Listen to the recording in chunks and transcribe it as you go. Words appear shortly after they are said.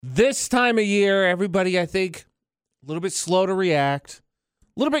This time of year, everybody, I think, a little bit slow to react,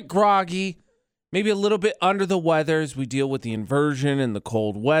 a little bit groggy, maybe a little bit under the weather as we deal with the inversion and the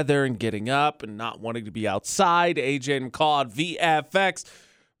cold weather and getting up and not wanting to be outside. AJ and McCall at VFX.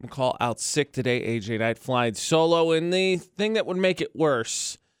 McCall out sick today. AJ and I flying solo. And the thing that would make it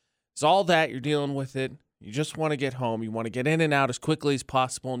worse is all that you're dealing with it. You just want to get home. You want to get in and out as quickly as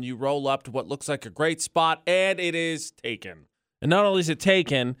possible. And you roll up to what looks like a great spot, and it is taken. And not only is it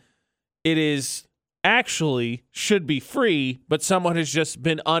taken, it is actually should be free, but someone has just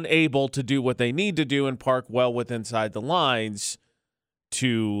been unable to do what they need to do and park well inside the lines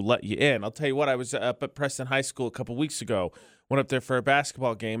to let you in. I'll tell you what, I was up at Preston High School a couple weeks ago. Went up there for a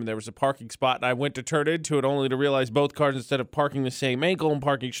basketball game, and there was a parking spot, and I went to turn into it only to realize both cars, instead of parking the same angle and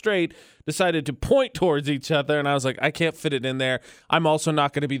parking straight, decided to point towards each other, and I was like, I can't fit it in there. I'm also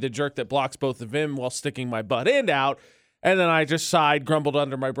not going to be the jerk that blocks both of them while sticking my butt end out. And then I just sighed, grumbled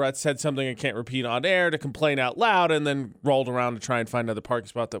under my breath, said something I can't repeat on air to complain out loud, and then rolled around to try and find another parking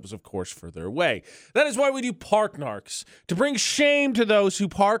spot that was, of course, further away. That is why we do Park Narcs, to bring shame to those who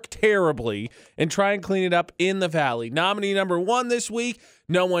park terribly and try and clean it up in the valley. Nominee number 1 this week,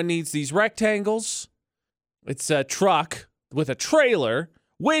 no one needs these rectangles. It's a truck with a trailer,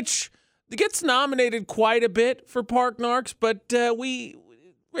 which gets nominated quite a bit for Park Narcs, but we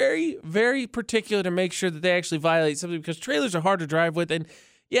very, very particular to make sure that they actually violate something, because trailers are hard to drive with. And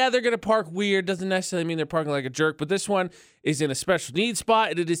yeah, they're going to park weird. Doesn't necessarily mean they're parking like a jerk. But this one is in a special needs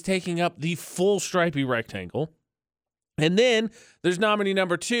spot, and it is taking up the full stripy rectangle. And then there's nominee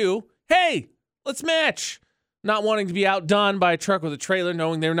number 2. Hey, let's match. Not wanting to be outdone by a truck with a trailer,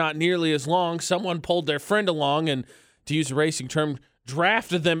 knowing they're not nearly as long. Someone pulled their friend along and, to use a racing term,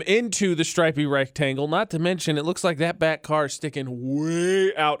 drafted them into the stripy rectangle. Not to mention, it looks like that back car is sticking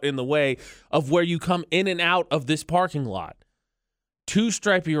way out in the way of where you come in and out of this parking lot. 2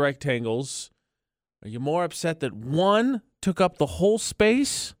 stripy rectangles. Are you more upset that one took up the whole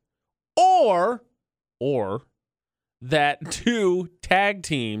space, or that 2 tag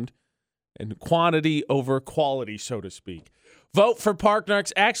teamed and quantity over quality, so to speak? Vote for Park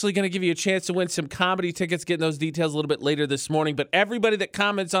Narcs. Actually going to give you a chance to win some comedy tickets. Getting those details a little bit later this morning. But everybody that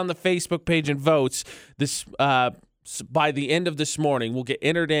comments on the Facebook page and votes this by the end of this morning will get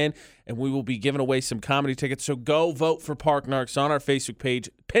entered in, and we will be giving away some comedy tickets. So go vote for Park Narcs on our Facebook page.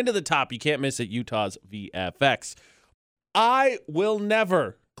 Pinned to the top. You can't miss it. Utah's VFX. I will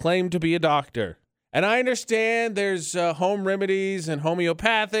never claim to be a doctor. And I understand there's home remedies and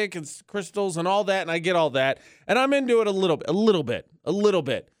homeopathic and crystals and all that, and I get all that. And I'm into it a little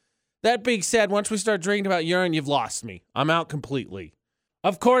bit. That being said, once we start drinking about urine, you've lost me. I'm out completely.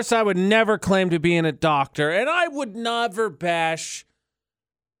 Of course, I would never claim to being a doctor, and I would never bash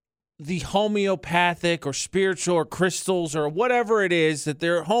the homeopathic or spiritual or crystals or whatever it is that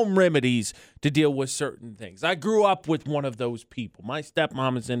they're home remedies to deal with certain things. I grew up with one of those people. My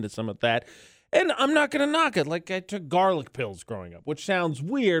stepmom is into some of that. And I'm not going to knock it. Like, I took garlic pills growing up, which sounds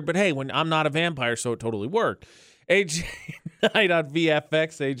weird, but hey, when I'm not a vampire, so it totally worked. AJ Night on VFX,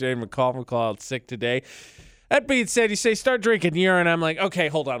 AJ and McCall out sick today. That being said, you say start drinking urine. I'm like, okay,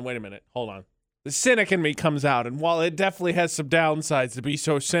 hold on, wait a minute, hold on. The cynic in me comes out, and while it definitely has some downsides to be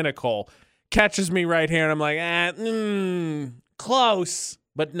so cynical, catches me right here, and I'm like, close,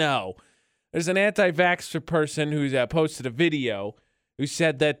 but no. There's an anti-vaxxer person who's posted a video who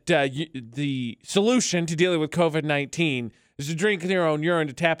said that the solution to dealing with COVID-19 is to drink their own urine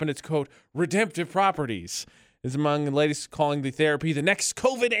to tap into its, quote, redemptive properties. Is among the latest calling the therapy the next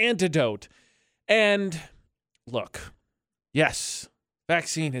COVID antidote. And look, yes,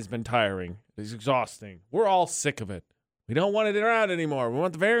 vaccine has been tiring. It's exhausting. We're all sick of it. We don't want it around anymore. We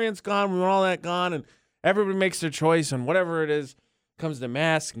want the variants gone. We want all that gone. And everybody makes their choice on whatever it is. Comes to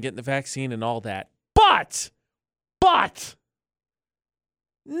masks and getting the vaccine and all that. But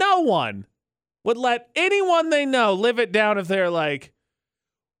no one would let anyone they know live it down if they're like,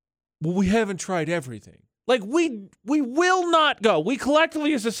 well, we haven't tried everything. Like, we will not go. We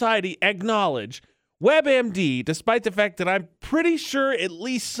collectively as a society acknowledge WebMD, despite the fact that I'm pretty sure at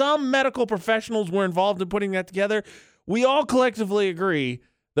least some medical professionals were involved in putting that together. We all collectively agree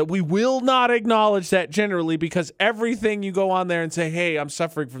that we will not acknowledge that generally, because everything you go on there and say, hey, I'm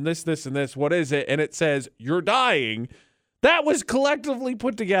suffering from this, this, and this. What is it? And it says you're dying. That was collectively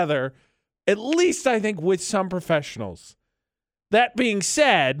put together, at least I think, with some professionals. That being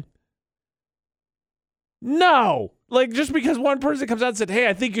said, no. Like, just because one person comes out and said, hey,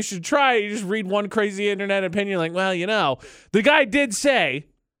 I think you should try it, you just read one crazy internet opinion like, well, you know. The guy did say,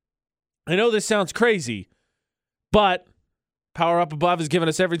 I know this sounds crazy, but Power Up Above has given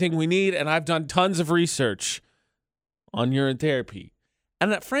us everything we need, and I've done tons of research on urine therapy.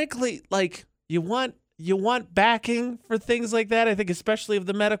 And frankly, like you want backing for things like that. I think especially of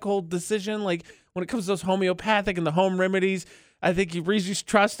the medical decision, like when it comes to those homeopathic and the home remedies, I think you reason you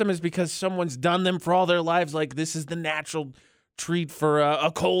trust them is because someone's done them for all their lives. Like this is the natural treat for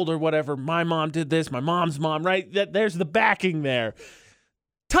a cold or whatever. My mom did this. My mom's mom, right? There's the backing there.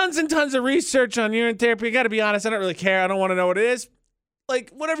 Tons and tons of research on urine therapy. I got to be honest, I don't really care. I don't want to know what it is.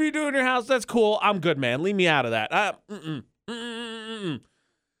 Like whatever you do in your house, that's cool. I'm good, man. Leave me out of that.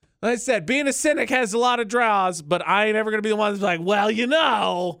 Like I said, being a cynic has a lot of draws, but I ain't ever going to be the one that's like,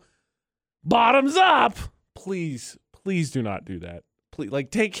 well, bottoms up. Please do not do that. Please,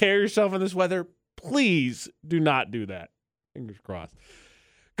 like, take care of yourself in this weather. Please do not do that. Fingers crossed.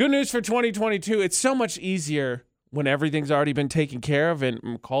 Good news for 2022. It's so much easier when everything's already been taken care of, and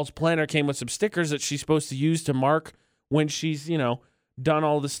McCall's planner came with some stickers that she's supposed to use to mark when she's, done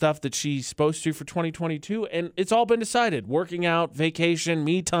all the stuff that she's supposed to for 2022, and it's all been decided. Working out, vacation,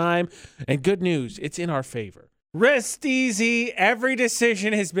 me time, and good news, it's in our favor. Rest easy. Every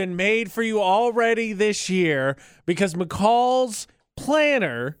decision has been made for you already this year because McCall's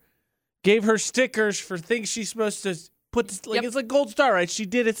planner gave her stickers for things she's supposed to put. It's like gold star, right? She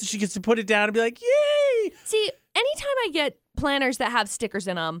did it so she gets to put it down and be like, yay! See, anytime I get planners that have stickers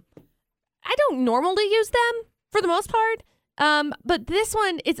in them, I don't normally use them for the most part. But this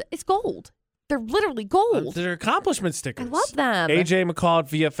one, it's gold. They're literally gold. They're accomplishment stickers. I love them. AJ and McCall at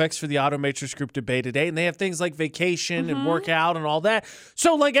VFX for the Automatrix Group debate today, and they have things like vacation and workout and all that.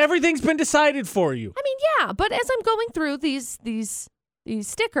 So, like, everything's been decided for you. I mean, yeah, but as I'm going through these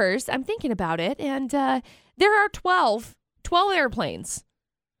stickers, I'm thinking about it, and there are 12 airplanes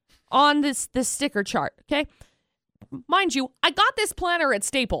on this sticker chart, okay? Mind you, I got this planner at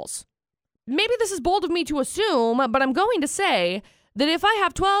Staples. Maybe this is bold of me to assume, but I'm going to say that if I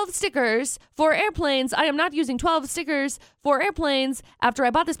have 12 stickers for airplanes, I am not using 12 stickers for airplanes after I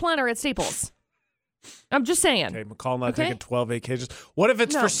bought this planner at Staples. I'm just saying. Okay, McCall not taking 12 vacations. What if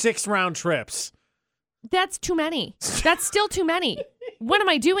it's for 6 round trips? That's too many. That's still too many. When am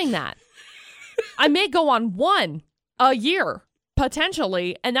I doing that? I may go on one a year,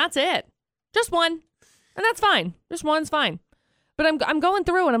 potentially, and that's it. Just one. And that's fine. Just one's fine. But I'm going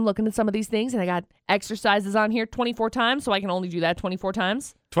through and I'm looking at some of these things, and I got exercises on here 24 times, so I can only do that 24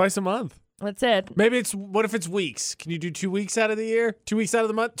 times. Twice a month. That's it. Maybe what if it's weeks? Can you do 2 weeks out of the year? 2 weeks out of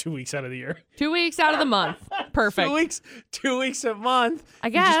the month? 2 weeks out of the year. 2 weeks out of the month. Perfect. 2 weeks a month. I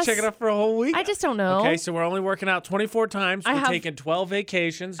guess. You just check it out for a whole week? I just don't know. Okay, so we're only working out 24 times. We're taking 12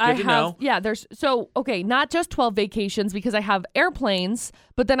 vacations. Good to know. Yeah, not just 12 vacations because I have airplanes,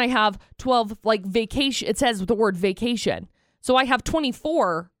 but then I have 12 vacation. It says the word vacation. So I have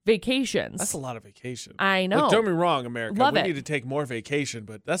 24 vacations. That's a lot of vacation. I know. Look, don't get me wrong, America. Love we it. need to take more vacation,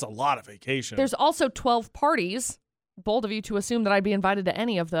 but that's a lot of vacation. There's also 12 parties. Bold of you to assume that I'd be invited to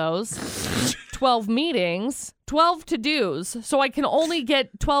any of those. 12 meetings, 12 to-dos. So I can only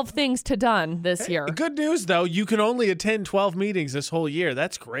get 12 things to done this year. Good news, though. You can only attend 12 meetings this whole year.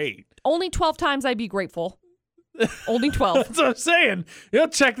 That's great. Only 12 times I'd be grateful. Only 12. That's what I'm saying. You'll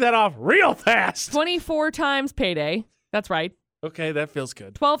check that off real fast. 24 times payday. That's right. Okay, that feels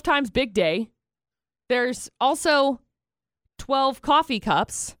good. 12 times big day. There's also 12 coffee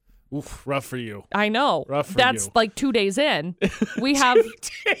cups. Oof, rough for you. I know. Rough for That's you. like 2 days in. We have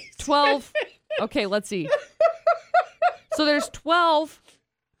 12. Okay, let's see. So there's 12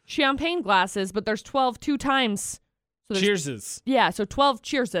 champagne glasses, but there's 12 2 times. So Cheerses. Yeah, so 12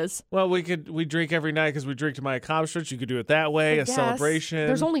 cheerses. Well, we drink every night because we drink to my accomplishments. You could do it that way, a celebration.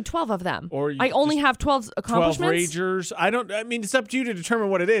 There's only 12 of them. Or I only have 12 accomplishments. 12 ragers. It's up to you to determine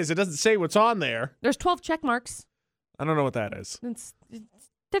what it is. It doesn't say what's on there. There's 12 check marks. I don't know what that is. It's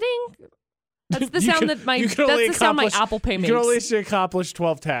da-ding. That's the sound that my Apple Pay makes. You can only accomplish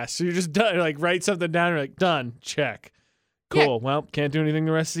 12 tasks. So you're just done. Like, write something down. You're like, done. Check. Cool. Yeah. Well, can't do anything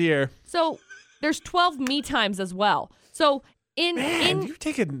the rest of the year. So there's 12 me times as well. So you're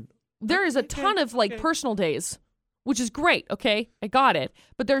taking. There is a ton of personal days, which is great. Okay, I got it.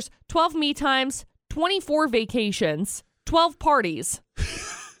 But there's 12 me times, 24 vacations, 12 parties,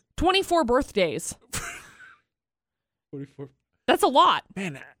 24 birthdays. 24. That's a lot,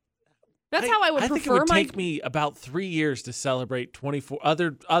 man. That's how I would prefer. I think it would take me about 3 years to celebrate 24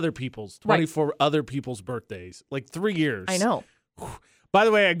 other people's other people's birthdays. Like 3 years. I know. By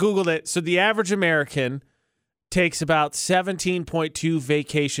the way, I Googled it. So the average American takes about 17.2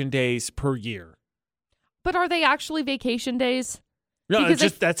 vacation days per year. But are they actually vacation days? No, it's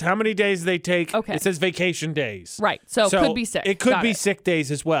just that's how many days they take. Okay. It says vacation days. Right. So it could be sick. It could be sick days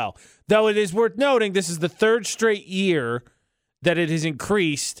as well. Though it is worth noting this is the 3rd straight year that it has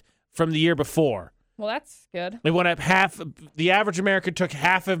increased from the year before. Well, that's good. It went up half. The average American took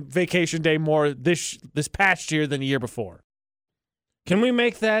half a vacation day more this past year than the year before. Can we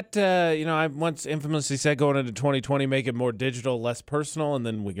make that, I once infamously said going into 2020, make it more digital, less personal, and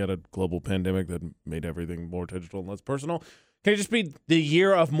then we got a global pandemic that made everything more digital and less personal. Can it just be the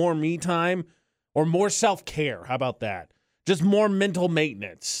year of more me time or more self-care? How about that? Just more mental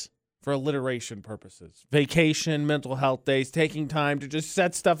maintenance for alliteration purposes. Vacation, mental health days, taking time to just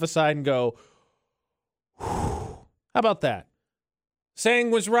set stuff aside and go, how about that?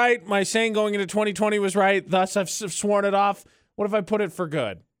 Saying was right. My saying going into 2020 was right. Thus, I've sworn it off. What if I put it for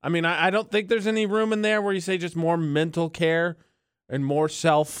good? I mean, I don't think there's any room in there where you say just more mental care and more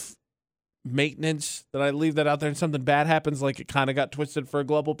self-maintenance. That I leave that out there and something bad happens, like it kind of got twisted for a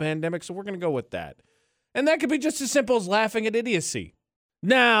global pandemic. So we're going to go with that. And that could be just as simple as laughing at idiocy.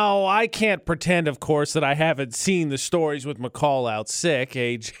 Now, I can't pretend, of course, that I haven't seen the stories with McCall out sick.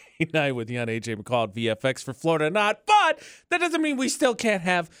 AJ and I with you on AJ McCall at VFX for Florida Not. But that doesn't mean we still can't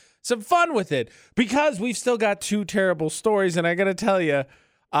have some fun with it, because we've still got two terrible stories. And I got to tell you,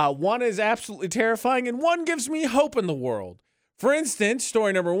 one is absolutely terrifying and one gives me hope in the world. For instance,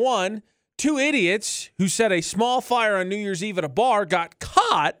 story number one, two idiots who set a small fire on New Year's Eve at a bar got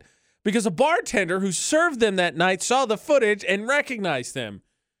caught because a bartender who served them that night saw the footage and recognized them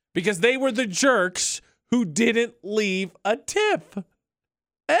because they were the jerks who didn't leave a tip. And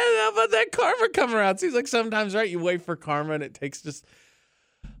how about that karma coming around? Seems like sometimes, right, you wait for karma and it takes just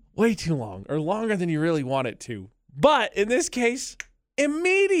way too long or longer than you really want it to. But in this case,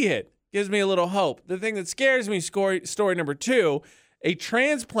 immediate. Gives me a little hope. The thing that scares me, story number two, a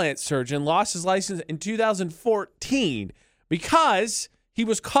transplant surgeon lost his license in 2014 because he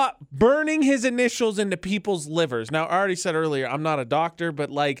was caught burning his initials into people's livers. Now, I already said earlier, I'm not a doctor, but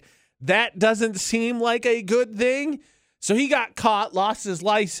that doesn't seem like a good thing. So he got caught, lost his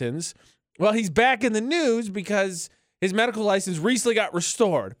license. Well, he's back in the news because his medical license recently got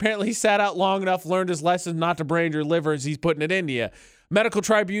restored. Apparently, he sat out long enough, learned his lesson not to brand your liver as he's putting it into you. Medical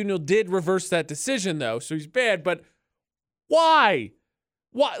tribunal did reverse that decision, though, so he's bad. But why?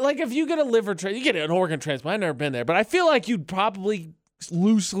 Why? If you get a liver you get an organ transplant. I've never been there, but I feel like you'd probably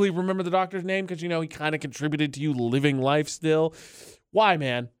loosely remember the doctor's name because, he kind of contributed to you living life still. Why,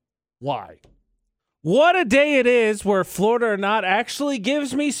 man? Why? What a day it is where Florida or Not actually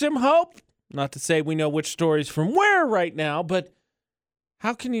gives me some hope. Not to say we know which stories from where right now, but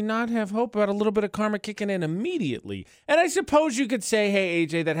how can you not have hope about a little bit of karma kicking in immediately? And I suppose you could say, hey,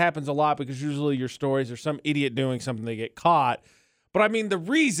 AJ, that happens a lot because usually your stories are some idiot doing something, they get caught. But I mean, the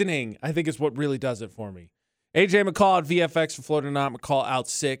reasoning, I think, is what really does it for me. AJ McCall at VFX for Florida Not. McCall out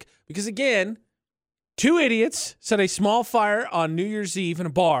sick because, again, two idiots set a small fire on New Year's Eve in a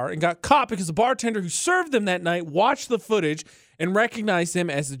bar and got caught because the bartender who served them that night watched the footage and recognized them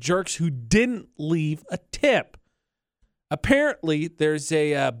as the jerks who didn't leave a tip. Apparently, there's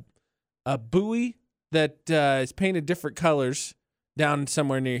a buoy that is painted different colors down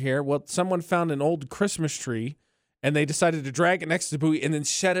somewhere near here. Well, someone found an old Christmas tree, and they decided to drag it next to the buoy and then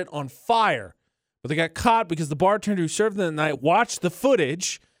set it on fire. But they got caught because the bartender who served them that night watched the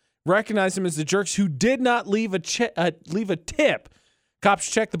footage, recognized them as the jerks who did not leave a tip.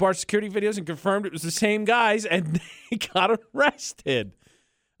 Cops checked the bar security videos and confirmed it was the same guys, and they got arrested.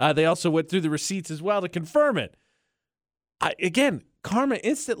 They also went through the receipts as well to confirm it. Again, karma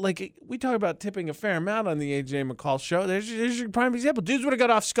instant. We talk about tipping a fair amount on the AJ McCall show. There's your prime example. Dudes would have got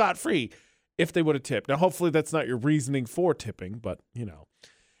off scot-free if they would have tipped. Now, hopefully that's not your reasoning for tipping, but,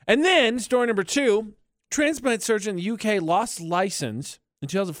 And then, story number two, transplant surgeon in the UK lost license in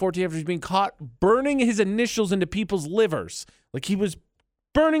 2014 after he's being caught burning his initials into people's livers. He was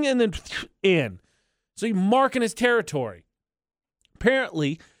burning and then in. So he marking his territory.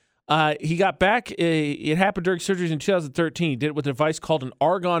 Apparently, he got back. It happened during surgeries in 2013. He did it with a device called an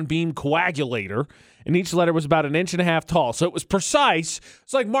argon beam coagulator, and each letter was about 1.5 inches tall. So it was precise.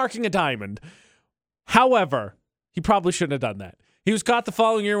 It's like marking a diamond. However, he probably shouldn't have done that. He was caught the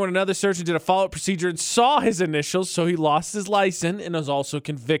following year when another surgeon did a follow-up procedure and saw his initials, so he lost his license and was also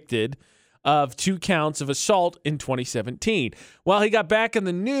convicted of 2 counts of assault in 2017. Well, he got back in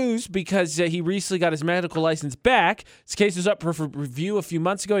the news because he recently got his medical license back. His case was up for review a few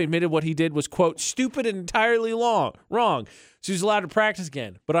months ago. He admitted what he did was, quote, stupid and entirely wrong. So he's allowed to practice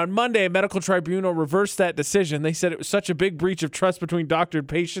again. But on Monday, a medical tribunal reversed that decision. They said it was such a big breach of trust between doctor and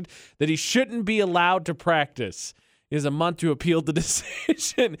patient that he shouldn't be allowed to practice. He has a month to appeal the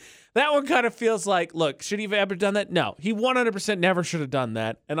decision. That one kind of feels like, look, should he have ever done that? No, he 100% never should have done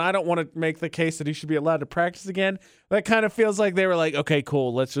that. And I don't want to make the case that he should be allowed to practice again. That kind of feels like they were like, okay,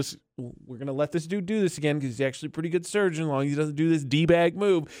 cool, we're going to let this dude do this again because he's actually a pretty good surgeon as long as he doesn't do this D-bag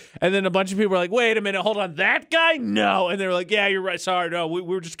move. And then a bunch of people were like, wait a minute, hold on, that guy? No. And they were like, yeah, you're right. Sorry, no, we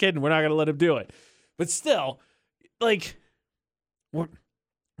were just kidding. We're not going to let him do it. But still, like, would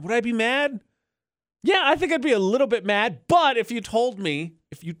I be mad? Yeah, I think I'd be a little bit mad, but if you told me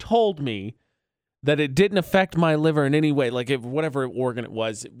that it didn't affect my liver in any way, like if whatever organ it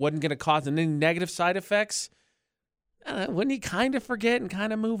wasn't going to cause any negative side effects, wouldn't you kind of forget and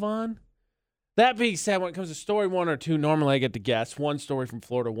kind of move on? That being said, when it comes to story 1 or 2, normally I get to guess. One story from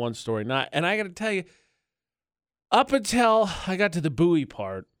Florida, one story not. And I got to tell you, up until I got to the buoy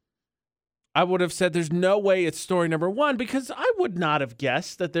part, I would have said there's no way it's story number 1 because I would not have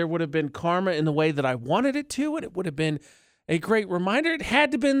guessed that there would have been karma in the way that I wanted it to, and it would have been a great reminder. It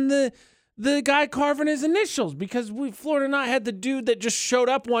had to have been the guy carving his initials because Florida Not had the dude that just showed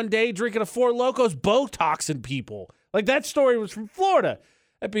up one day drinking a Four Locos Botoxing people. Like, that story was from Florida.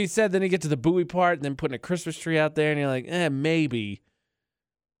 That being said, then you get to the buoy part and then putting a Christmas tree out there, and you're like, maybe.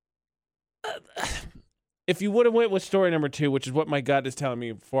 If you would have went with story number 2, which is what my gut is telling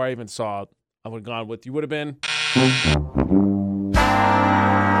me before I even saw it, I would have gone with, you would have been.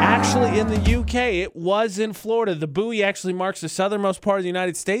 Actually, in the UK, it was in Florida. The buoy actually marks the southernmost part of the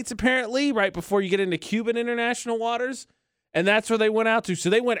United States, apparently, right before you get into Cuban international waters. And that's where they went out to. So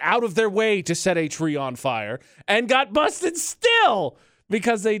they went out of their way to set a tree on fire and got busted still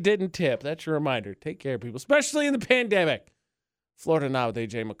because they didn't tip. That's your reminder. Take care, people, especially in the pandemic. Florida Now with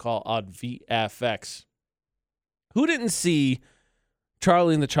AJ McCall on VFX. Who didn't see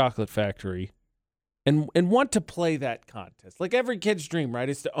Charlie and the Chocolate Factory and want to play that contest? Like every kid's dream, right,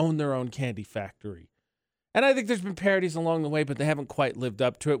 is to own their own candy factory. And I think there's been parodies along the way, but they haven't quite lived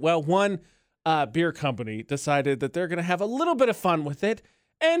up to it. Well, one beer company decided that they're going to have a little bit of fun with it.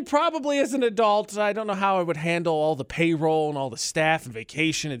 And probably as an adult, I don't know how I would handle all the payroll and all the staff and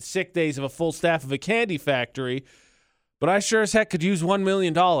vacation and sick days of a full staff of a candy factory. But I sure as heck could use $1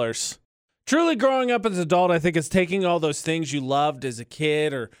 million. Truly growing up as an adult, I think, is taking all those things you loved as a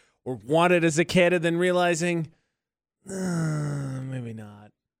kid or wanted as a kid and then realizing, maybe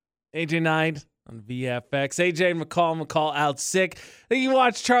not. AJ Knight on VFX. AJ and McCall out sick. Then you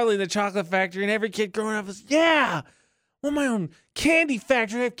watch Charlie and the Chocolate Factory, and every kid growing up is, yeah, I want my own candy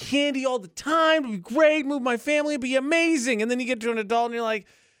factory. I have candy all the time. It'd be great. Move my family. It'd be amazing. And then you get to an adult, and you're like,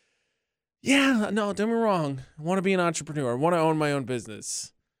 yeah, no, don't get me wrong. I want to be an entrepreneur. I want to own my own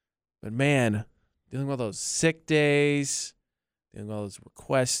business. But man, dealing with all those sick days, dealing with all those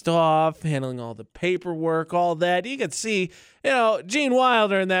requests off, handling all the paperwork, all that. You could see, Gene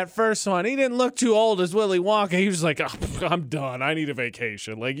Wilder in that first one. He didn't look too old as Willy Wonka. He was like, oh, I'm done. I need a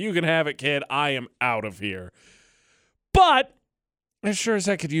vacation. Like, you can have it, kid. I am out of here. But I sure as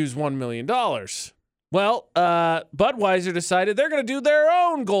heck could use $1 million. Well, Budweiser decided they're going to do their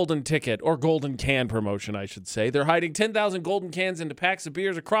own golden ticket, or golden can promotion, I should say. They're hiding 10,000 golden cans into packs of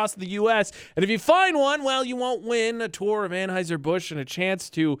beers across the U.S. And if you find one, well, you won't win a tour of Anheuser-Busch and a chance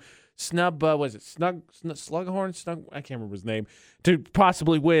to snub, Slughorn? I can't remember his name, to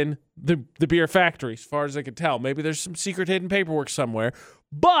possibly win the beer factory, as far as I can tell. Maybe there's some secret hidden paperwork somewhere.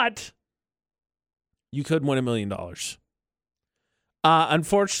 But you could win $1 million.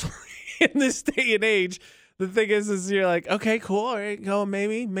 Unfortunately, in this day and age, the thing is you're like, okay, cool, all right, go,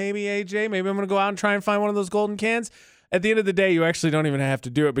 maybe AJ, maybe I'm going to go out and try and find one of those golden cans. At the end of the day, you actually don't even have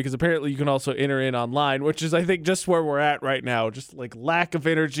to do it because apparently you can also enter in online, which is, I think, just where we're at right now. Just like lack of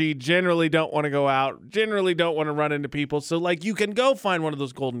energy, generally don't want to go out, generally don't want to run into people. So like you can go find one of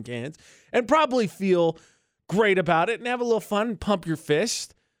those golden cans and probably feel great about it and have a little fun and pump your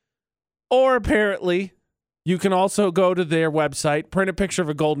fist. Or apparently you can also go to their website, print a picture of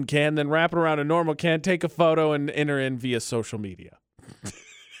a golden can, then wrap it around a normal can, take a photo, and enter in via social media.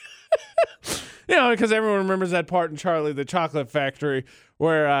 Because everyone remembers that part in Charlie the Chocolate Factory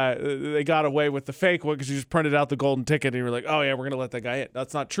where they got away with the fake one because you just printed out the golden ticket and you were like, oh, yeah, we're going to let that guy in.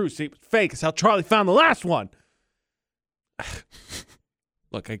 That's not true. See, fake. It's how Charlie found the last one.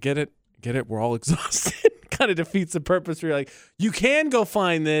 Look, I get it. We're all exhausted. Kind of defeats the purpose where you're like, you can go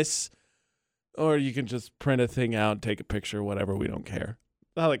find this. Or you can just print a thing out, take a picture, whatever. We don't care.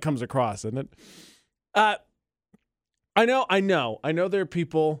 That's how it comes across, isn't it? I know there are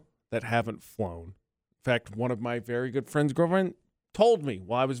people that haven't flown. In fact, one of my very good friend's girlfriend told me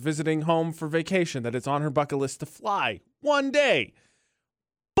while I was visiting home for vacation that it's on her bucket list to fly one day.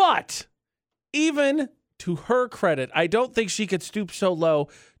 But even to her credit, I don't think she could stoop so low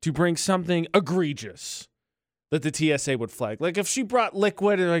to bring something egregious that the TSA would flag. Like if she brought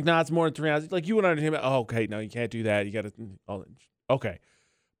liquid and like, nah, it's more than 3 ounces. Like you would understand. Oh, okay, no, you can't do that. You got to. Okay,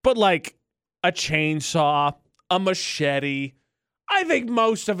 but like a chainsaw, a machete. I think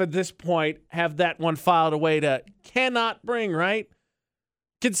most of at this point have that one filed away to cannot bring, right?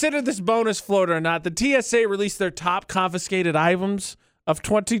 Consider this bonus floater or not. The TSA released their top confiscated items of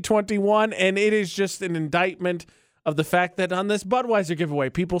 2021, and it is just an indictment of the fact that on this Budweiser giveaway,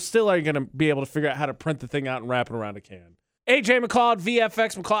 people still aren't going to be able to figure out how to print the thing out and wrap it around a can. AJ McCall at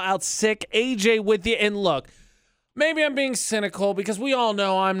VFX, McCall out sick. AJ with you. And look, maybe I'm being cynical because we all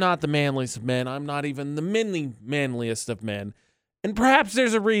know I'm not the manliest of men. I'm not even the manliest of men. And perhaps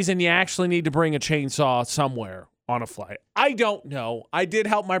there's a reason you actually need to bring a chainsaw somewhere on a flight. I don't know. I did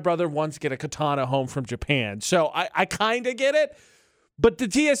help my brother once get a katana home from Japan, so I kind of get it. But the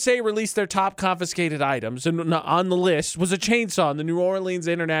TSA released their top confiscated items, and on the list was a chainsaw in the New Orleans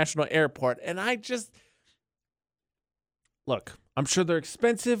International Airport. And look, I'm sure they're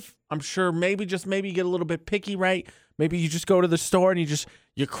expensive. I'm sure maybe you get a little bit picky, right? Maybe you just go to the store and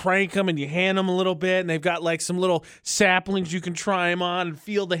you crank them and you hand them a little bit, and they've got like some little saplings you can try them on and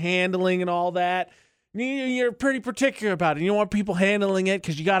feel the handling and all that. You're pretty particular about it. You don't want people handling it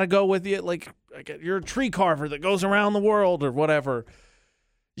because you got to go with it like you're a tree carver that goes around the world or whatever.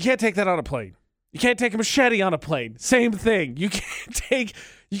 You can't take that on a plane. You can't take a machete on a plane. Same thing. You can't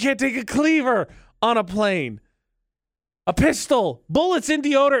take a cleaver on a plane. A pistol, bullets and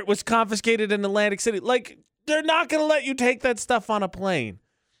deodorant was confiscated in Atlantic City. Like, they're not going to let you take that stuff on a plane.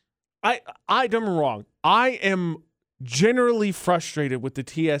 I'm wrong. I am generally frustrated with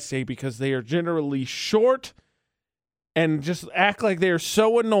the TSA because they are generally short and just act like they are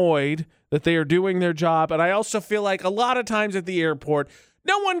so annoyed that they are doing their job. And I also feel like a lot of times at the airport,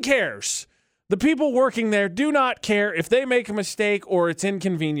 no one cares. The people working there do not care if they make a mistake or it's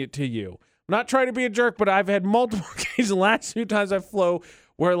inconvenient to you. I'm not trying to be a jerk, but I've had multiple cases the last few times I flew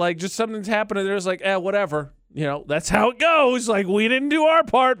where like just something's happened and there's like, whatever. You know, that's how it goes. Like, we didn't do our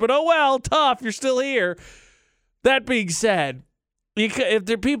part, but oh well, tough. You're still here. That being said, if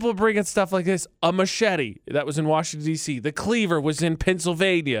there are people bringing stuff like this, a machete, that was in Washington, D.C. The cleaver was in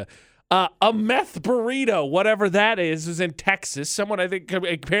Pennsylvania. A meth burrito, whatever that is, was in Texas. Someone, I think,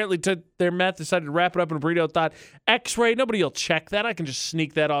 apparently took their meth, decided to wrap it up in a burrito, thought, X-ray, nobody will check that. I can just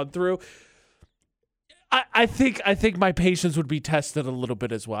sneak that on through. I think my patience would be tested a little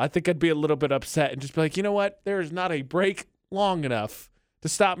bit as well. I think I'd be a little bit upset and just be like, you know what? There is not a break long enough to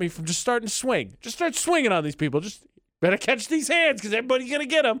stop me from just starting to swing. Just start swinging on these people. Just better catch these hands because everybody's going to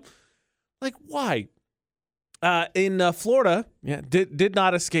get them. Like, why? In Florida, did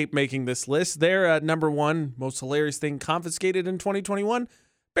not escape making this list. Their number one most hilarious thing confiscated in 2021,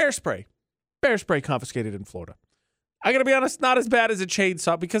 bear spray. Bear spray confiscated in Florida. I got to be honest, not as bad as a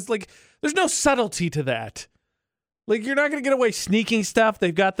chainsaw because, like, there's no subtlety to that. Like, you're not going to get away sneaking stuff.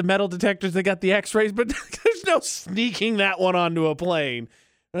 They've got the metal detectors. They got the x-rays, but there's no sneaking that one onto a plane.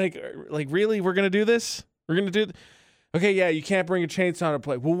 Like really? We're going to do this? We're going to do Okay, yeah, you can't bring a chainsaw on a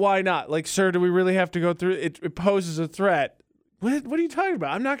plane. Well, why not? Like, sir, do we really have to go through it? It poses a threat. What are you talking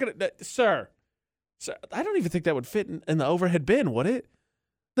about? I'm not going to... Sir, I don't even think that would fit in the overhead bin, would it?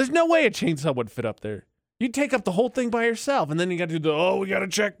 There's no way a chainsaw would fit up there. You'd take up the whole thing by yourself, and then you got to do we got to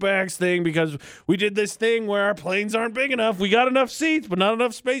check bags thing because we did this thing where our planes aren't big enough. We got enough seats, but not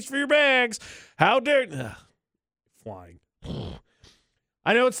enough space for your bags. How dare... Ugh, flying.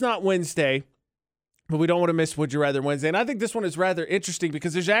 I know it's not Wednesday, but we don't want to miss Would You Rather Wednesday. And I think this one is rather interesting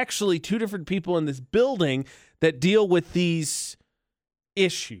because there's actually two different people in this building that deal with these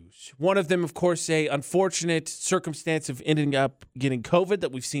issues. One of them, of course, a unfortunate circumstance of ending up getting COVID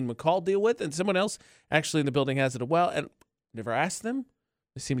that we've seen McCall deal with, and someone else actually in the building has it as well. And never asked them.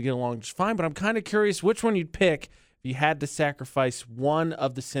 They seem to get along just fine, but I'm kind of curious which one you'd pick if you had to sacrifice one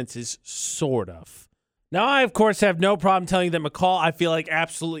of the senses, sort of. Now, I, of course, have no problem telling you that McCall, I feel like,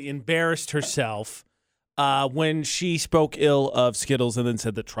 absolutely embarrassed herself when she spoke ill of Skittles and then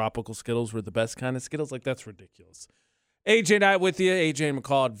said that tropical Skittles were the best kind of Skittles. Like, that's ridiculous. AJ and I with you. AJ and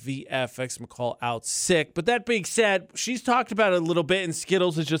McCall at VFX. McCall out sick. But that being said, she's talked about it a little bit, and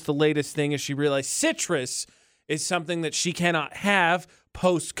Skittles is just the latest thing as she realized citrus is something that she cannot have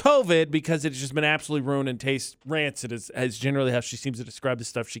post-COVID because it's just been absolutely ruined and tastes rancid, as generally how she seems to describe the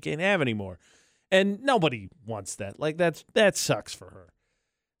stuff she can't have anymore. And nobody wants that. Like, that sucks for her.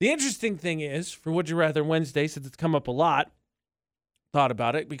 The interesting thing is, for Would You Rather Wednesday, since it's come up a lot, thought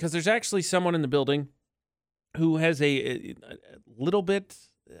about it, because there's actually someone in the building who has a little bit,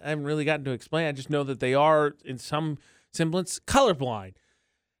 I haven't really gotten to explain, I just know that they are, in some semblance, colorblind.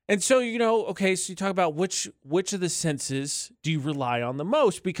 And so, okay, so you talk about which of the senses do you rely on the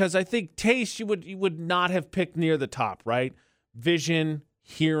most? Because I think taste you would not have picked near the top, right? Vision,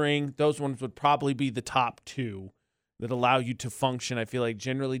 hearing, those ones would probably be the top two that allow you to function, I feel like,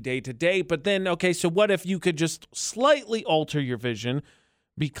 generally day to day. But then, okay, so what if you could just slightly alter your vision,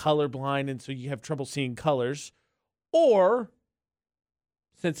 be colorblind, and so you have trouble seeing colors, or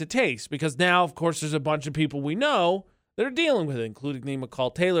sense of taste? Because now, of course, there's a bunch of people we know that are dealing with it, including the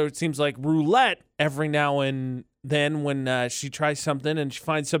McCall Taylor. It seems like roulette every now and then when she tries something and she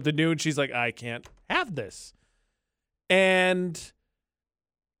finds something new and she's like, I can't have this. And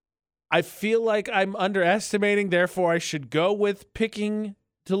I feel like I'm underestimating, therefore I should go with picking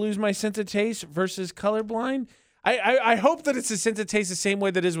to lose my sense of taste versus colorblind. I hope that it's a sense of taste the same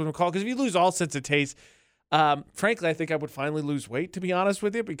way that it is with McCall, because if you lose all sense of taste, frankly, I think I would finally lose weight, to be honest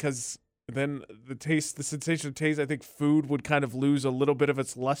with you, because then the sensation of taste, I think food would kind of lose a little bit of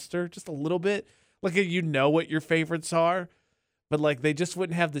its luster, just a little bit. Like, you know what your favorites are, but like they just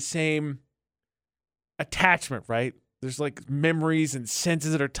wouldn't have the same attachment, right? There's like memories and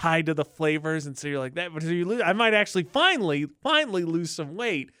senses that are tied to the flavors, and so you're like that. But I might actually finally lose some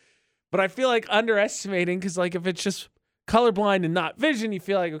weight. But I feel like underestimating, because like if it's just colorblind and not vision, you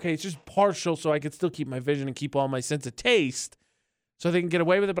feel like, okay, it's just partial, so I could still keep my vision and keep all my sense of taste, so they can get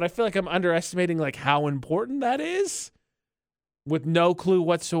away with it. But I feel like I'm underestimating like how important that is, with no clue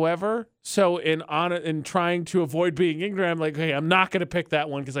whatsoever. So in trying to avoid being ignorant, I'm like, okay, I'm not going to pick that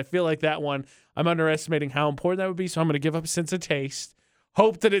one, because I feel like that one, I'm underestimating how important that would be. So I'm going to give up sense of taste.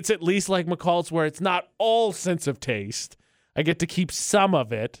 Hope that it's at least like McCall's, where it's not all sense of taste. I get to keep some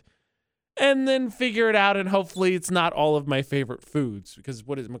of it, and then figure it out. And hopefully it's not all of my favorite foods, because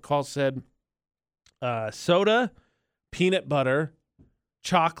what is McCall said? Soda, peanut butter,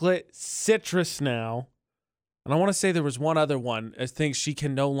 chocolate, citrus now. And I want to say there was one other one as things she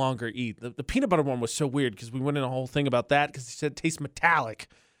can no longer eat. The peanut butter one was so weird, because we went in a whole thing about that, because he said it tastes metallic.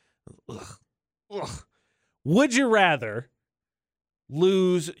 Ugh. Would you rather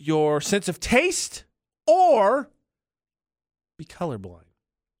lose your sense of taste or be colorblind?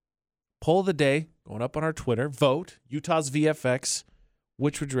 Poll of the day going up on our Twitter. Vote Utah's VFX.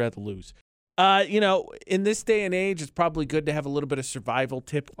 Which would you rather lose? In this day and age, it's probably good to have a little bit of survival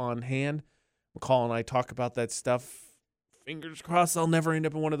tip on hand. McCall and I talk about that stuff. Fingers crossed I'll never end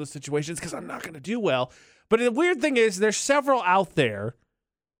up in one of those situations, because I'm not going to do well. But the weird thing is, there's several out there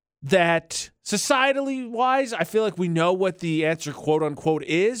that societally wise, I feel like we know what the answer, quote unquote,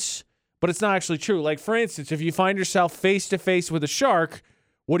 is, but it's not actually true. Like, for instance, if you find yourself face to face with a shark,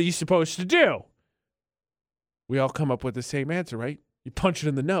 what are you supposed to do? We all come up with the same answer, right? You punch it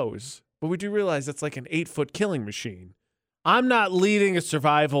in the nose. But we do realize that's like an 8-foot killing machine. I'm not leading a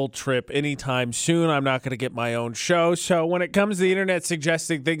survival trip anytime soon. I'm not going to get my own show. So when it comes to the internet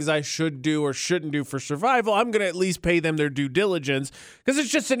suggesting things I should do or shouldn't do for survival, I'm going to at least pay them their due diligence, because it's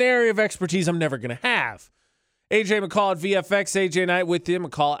just an area of expertise I'm never going to have. AJ McCall at VFX, AJ Knight with you,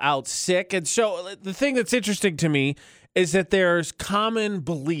 McCall out sick. And so the thing that's interesting to me is that there's common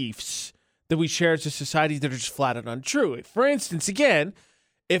beliefs that we share as a society that are just flat out untrue. For instance, again,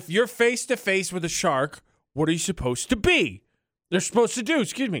 if you're face to face with a shark, what are you supposed to be? They're supposed to do,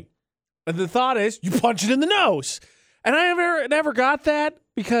 And the thought is, you punch it in the nose. And I never got that,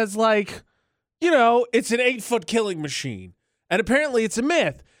 because, like, it's an 8-foot killing machine. And apparently it's a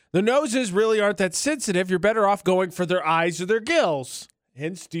myth. The noses really aren't that sensitive. You're better off going for their eyes or their gills.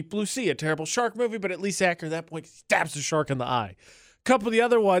 Hence Deep Blue Sea, a terrible shark movie, but at least accurate at that point. He stabs the shark in the eye. A couple of the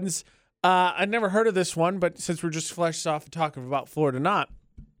other ones, I never heard of this one, but since we're just fleshed off and talking about Florida not,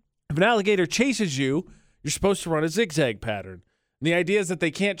 if an alligator chases you, you're supposed to run a zigzag pattern. And the idea is that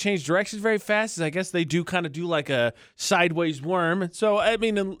they can't change directions very fast, as I guess they do kind of do like a sideways worm. So, I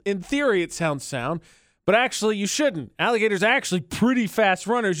mean, in theory, it sounds sound, but actually you shouldn't. Alligators are actually pretty fast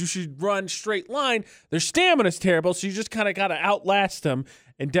runners. You should run straight line. Their stamina's terrible, so you just kind of got to outlast them,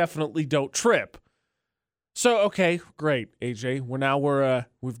 and definitely don't trip. So, okay, great, AJ.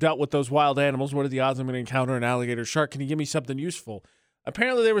 We've dealt with those wild animals. What are the odds I'm going to encounter an alligator shark? Can you give me something useful?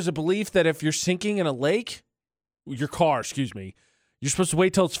 Apparently there was a belief that if you're sinking in a lake, you're supposed to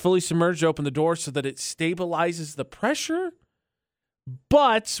wait till it's fully submerged to open the door so that it stabilizes the pressure.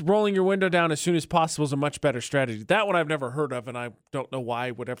 But rolling your window down as soon as possible is a much better strategy. That one I've never heard of, and I don't know why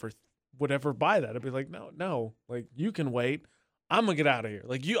I would ever buy that. I'd be like, no, like, you can wait. I'm going to get out of here.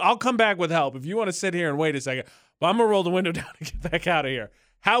 Like, I'll come back with help if you want to sit here and wait a second, but I'm going to roll the window down and get back out of here.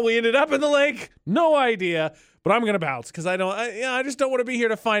 How we ended up in the lake, no idea. But I'm going to bounce, because I just don't want to be here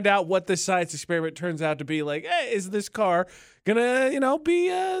to find out what this science experiment turns out to be. Like, hey, is this car going to, be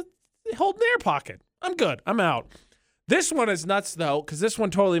holding air pocket? I'm good. I'm out. This one is nuts, though, because this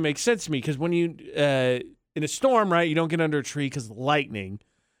one totally makes sense to me. Because when you, in a storm, right, you don't get under a tree because lightning.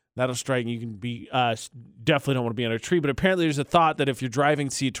 That'll strike. You can be, definitely don't want to be under a tree. But apparently there's a thought that if you're driving,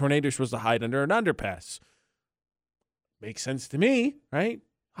 see a tornado, you're supposed to hide under an underpass. Makes sense to me, right?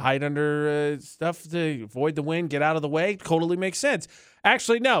 Hide under stuff to avoid the wind, get out of the way. Totally makes sense.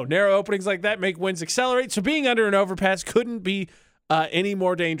 Actually, no. Narrow openings like that make winds accelerate. So being under an overpass couldn't be any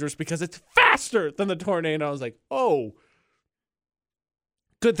more dangerous because it's faster than the tornado. I was like, oh.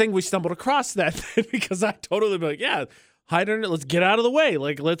 Good thing we stumbled across that because I totally be like, yeah, hide under. Let's get out of the way.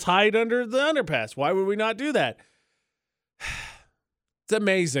 Like, let's hide under the underpass. Why would we not do that? It's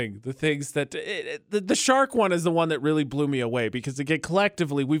amazing the things that the shark one is the one that really blew me away because again,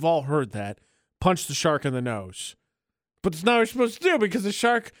 collectively, we've all heard that punch the shark in the nose, but it's not what you're supposed to do because the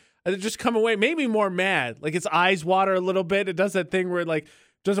shark just come away maybe more mad, like its eyes water a little bit. It does that thing where it like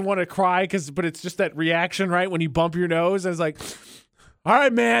doesn't want to cry but it's just that reaction right when you bump your nose. And it's like, all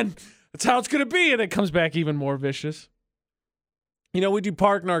right, man, that's how it's gonna be, and it comes back even more vicious. You know, we do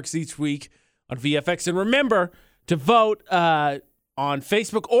Park Narcs each week on VFX, and remember to vote. On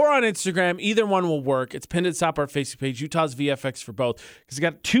Facebook or on Instagram, either one will work. It's pinned at the top of our Facebook page, Utah's VFX for both. Because we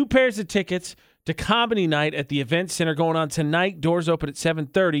got 2 pairs of tickets to Comedy Night at the Event Center going on tonight. Doors open at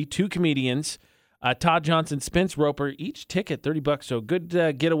 7:30. 2 comedians, Todd Johnson, Spence Roper. Each ticket, $30. So good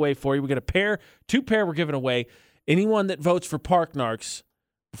getaway for you. We got a pair, 2 pair we're giving away. Anyone that votes for Park Narcs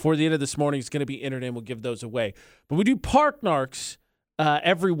before the end of this morning is going to be entered in. We'll give those away. But we do Park Narcs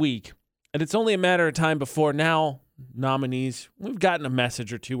every week. And it's only a matter of time before now nominees. We've gotten a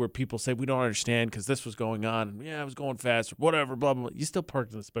message or two where people say we don't understand because this was going on and I was going fast or whatever, blah, blah, blah. You still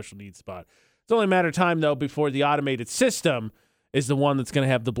parked in the special needs spot. It's only a matter of time, though, before the automated system is the one that's going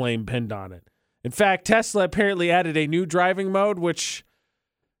to have the blame pinned on it. In fact, Tesla apparently added a new driving mode, which,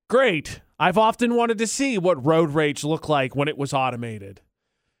 great. I've often wanted to see what road rage looked like when it was automated.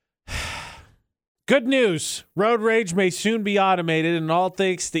 Good news. Road rage may soon be automated, and all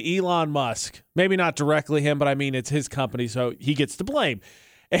thanks to Elon Musk. Maybe not directly him, but I mean, it's his company, so he gets to blame.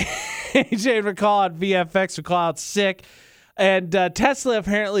 AJ McCall at VFX, McCall out sick. And Tesla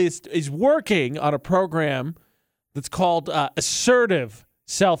apparently is working on a program that's called assertive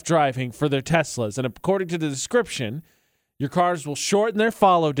self-driving for their Teslas. And according to the description, your cars will shorten their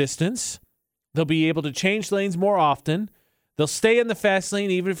follow distance. They'll be able to change lanes more often. They'll stay in the fast lane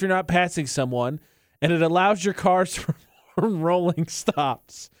even if you're not passing someone. And it allows your cars to perform rolling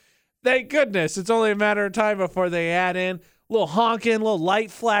stops. Thank goodness. It's only a matter of time before they add in a little honking, a little light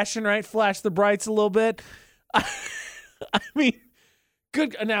flashing, right? Flash the brights a little bit. I mean,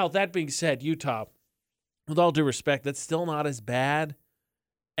 good. Now, that being said, Utah, with all due respect, that's still not as bad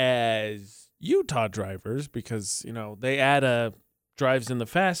as Utah drivers because, you know, they add drives in the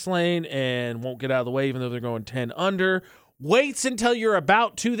fast lane and won't get out of the way even though they're going 10 under. Waits until you're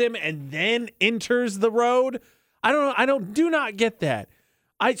about to them and then enters the road. Do not get that.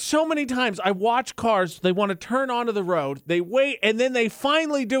 So many times I watch cars, they want to turn onto the road, they wait, and then they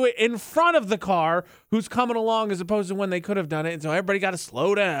finally do it in front of the car who's coming along as opposed to when they could have done it. And so everybody got to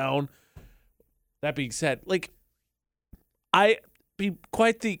slow down. That being said, I be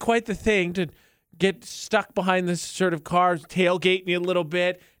quite the thing to get stuck behind this sort of car, tailgating you a little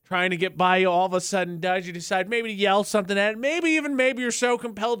bit, trying to get by you, all of a sudden you decide maybe to yell something at it. Maybe you're so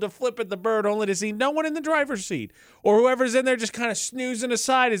compelled to flip at the bird only to see no one in the driver's seat. Or whoever's in there just kind of snoozing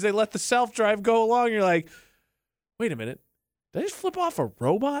aside as they let the self-drive go along. You're like, wait a minute. Did I just flip off a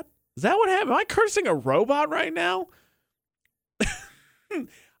robot? Is that what happened? Am I cursing a robot right now?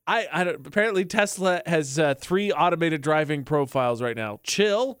 Apparently Tesla has 3 automated driving profiles right now.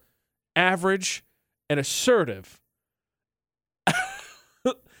 Chill, average, and assertive.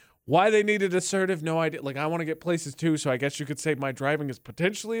 Why they needed assertive, no idea. I want to get places too, so I guess you could say my driving is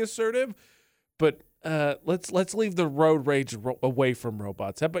potentially assertive. But let's leave the road rage away from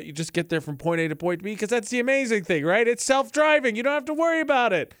robots. How about you just get there from point A to point B? Because that's the amazing thing, right? It's self-driving. You don't have to worry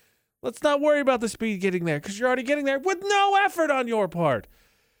about it. Let's not worry about the speed getting there because you're already getting there with no effort on your part.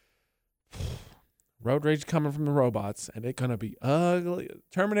 Road rage coming from the robots, and it's going to be ugly.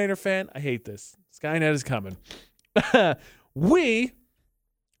 Terminator fan, I hate this. Skynet is coming. We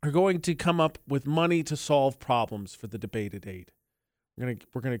are going to come up with money to solve problems for the debate at 8.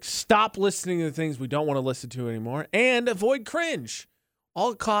 We're gonna stop listening to the things we don't want to listen to anymore and avoid cringe.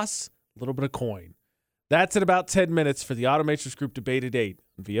 All it costs a little bit of coin. That's in about 10 minutes for the Automatrix Group debate at 8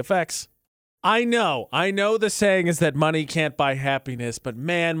 on VFX. I know the saying is that money can't buy happiness, but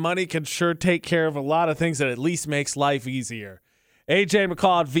man, money can sure take care of a lot of things that at least makes life easier. AJ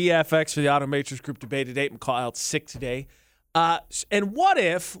McCall at VFX for the Automatrix Group debate at 8. McCall out sick today. And what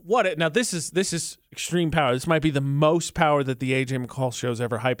if, now this is extreme power. This might be the most power that the AJ McCall show's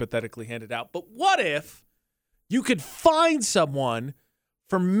ever hypothetically handed out. But what if you could find someone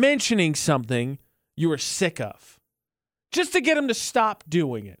for mentioning something you were sick of, just to get them to stop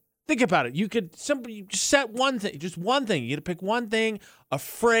doing it? Think about it. You could simply just set one thing, just one thing. You get to pick one thing, a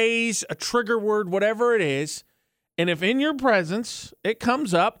phrase, a trigger word, whatever it is. And if in your presence it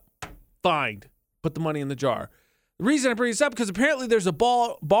comes up, fine, put the money in the jar. The reason I bring this up because apparently there's a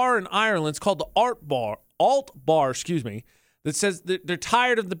bar in Ireland. It's called the Alt Bar, that says they're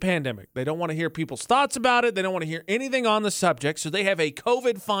tired of the pandemic. They don't want to hear people's thoughts about it. They don't want to hear anything on the subject. So they have a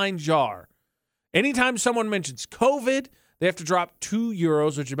COVID fine jar. Anytime someone mentions COVID, they have to drop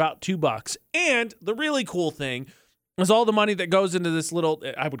 €2, which is about $2. And the really cool thing is all the money that goes into this little,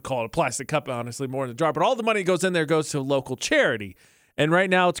 I would call it a plastic cup, honestly, more than a jar, but all the money that goes in there goes to a local charity. And right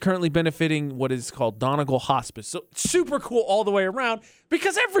now it's currently benefiting what is called Donegal Hospice. So super cool all the way around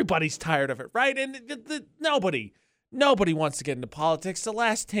because everybody's tired of it, right? And nobody wants to get into politics. The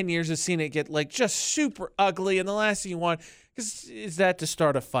last 10 years has seen it get just super ugly. And the last thing you want is that to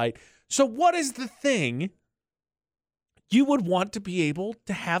start a fight. So what is the thing you would want to be able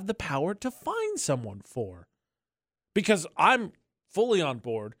to have the power to find someone for? Because I'm fully on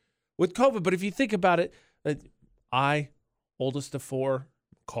board with COVID. But if you think about it, oldest of 4,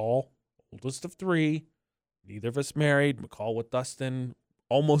 McCall, oldest of 3, neither of us married. McCall with Dustin,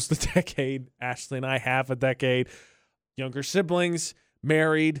 almost a decade. Ashley and I, half a decade. Younger siblings,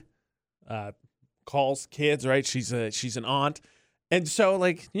 married. McCall's kids, right? She's an aunt. And so,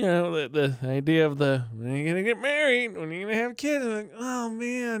 the idea of when are you going to get married? When are you going to have kids? I'm like, oh,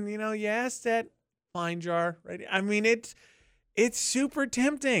 man, you asked that fine jar, right? I mean, it's super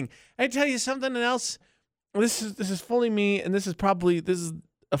tempting. I tell you something else. This is fully me, and this is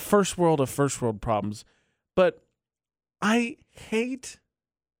a first world problems. But I hate,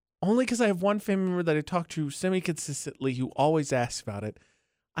 only because I have one family member that I talk to semi-consistently who always asks about it.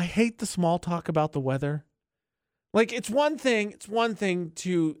 I hate the small talk about the weather. It's one thing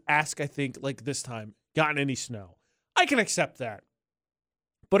to ask, I think, this time, gotten any snow? I can accept that.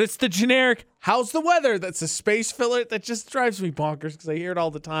 But it's the generic, how's the weather? That's a space filler that just drives me bonkers because I hear it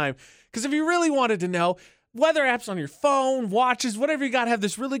all the time. Because if you really wanted to know, weather apps on your phone, watches, whatever you got, have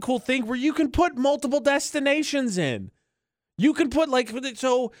this really cool thing where you can put multiple destinations in. You can put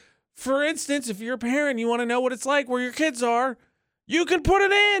so for instance, if you're a parent, you want to know what it's like where your kids are, you can put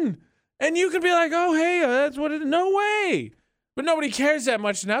it in and you can be like, oh, hey, that's what it is. No way. But nobody cares that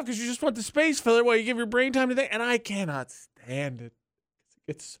much now because you just want the space filler while you give your brain time to think. And I cannot stand it.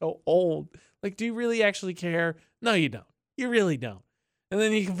 It's so old. Do you really actually care? No, you don't. You really don't. And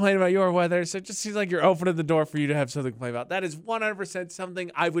then you complain about your weather. So it just seems like you're opening the door for you to have something to complain about. That is 100%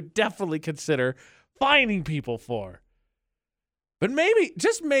 something I would definitely consider fining people for. But maybe,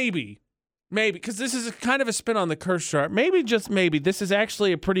 just maybe, because this is kind of a spin on the curse chart. Maybe, just maybe, this is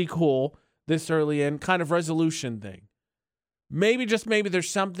actually a pretty cool, this early in, kind of resolution thing. Maybe, just maybe,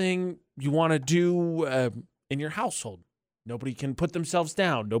 there's something you want to do in your household. Nobody can put themselves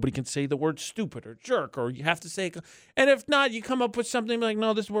down. Nobody can say the word stupid or jerk, or you have to say, and if not, you come up with something like,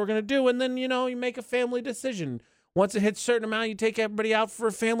 no, this is what we're going to do. And then, you make a family decision. Once it hits a certain amount, you take everybody out for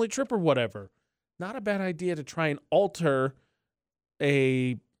a family trip or whatever. Not a bad idea to try and alter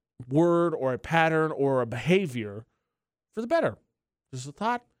a word or a pattern or a behavior for the better. Just a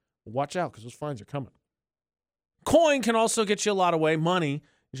thought. Watch out because those fines are coming. Coin can also get you a lot of way. Money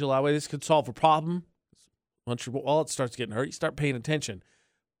gives you a lot of way. This could solve a problem. Once your wallet starts getting hurt, you start paying attention.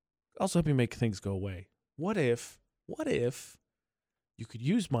 Also help you make things go away. What if you could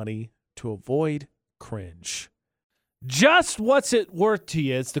use money to avoid cringe? Just what's it worth to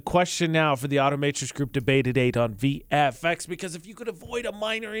you? It's the question now for the Automatrix Group debate at 8 on VFX. Because if you could avoid a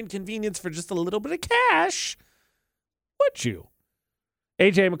minor inconvenience for just a little bit of cash, would you?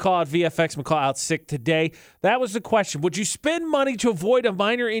 AJ McCall at VFX. McCall out sick today. That was the question. Would you spend money to avoid a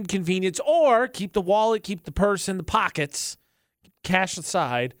minor inconvenience or keep the wallet, keep the purse in the pockets, cash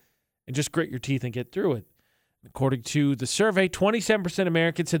aside, and just grit your teeth and get through it? According to the survey, 27% of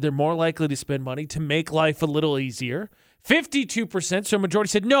Americans said they're more likely to spend money to make life a little easier. 52%, so a majority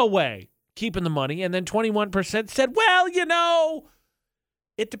said no way, keeping the money. And then 21% said, well,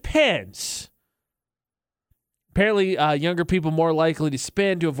 it depends. Apparently, younger people more likely to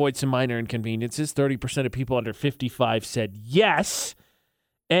spend to avoid some minor inconveniences. 30% of people under 55 said yes.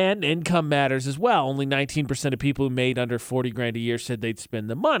 And income matters as well. Only 19% of people who made under $40,000 a year said they'd spend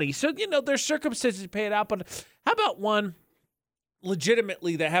the money. So, there's circumstances to pay it out. But how about one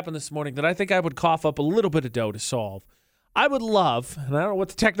legitimately that happened this morning that I think I would cough up a little bit of dough to solve? I would love, and I don't know what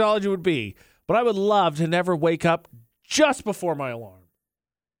the technology would be, but I would love to never wake up just before my alarm.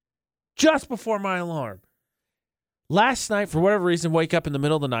 Just before my alarm. Last night, for whatever reason, wake up in the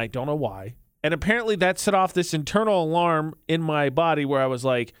middle of the night, don't know why. And apparently that set off this internal alarm in my body where I was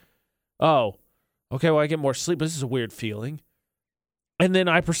like, oh, okay, well, I get more sleep. This is a weird feeling. And then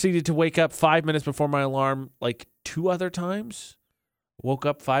I proceeded to wake up 5 minutes before my alarm, like 2 other times. Woke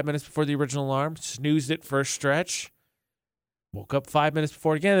up 5 minutes before the original alarm, snoozed it for a stretch. Woke up 5 minutes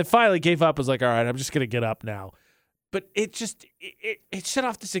before it again, and finally gave up. I was like, all right, I'm just going to get up now. But it just, it set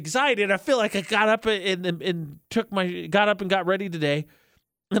off this anxiety, and I feel like I got up and got up and got ready today,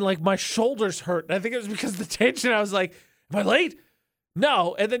 and like my shoulders hurt. And I think it was because of the tension. I was like, am I late?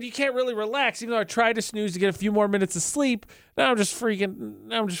 No. And then you can't really relax, even though I tried to snooze to get a few more minutes of sleep. Now I'm just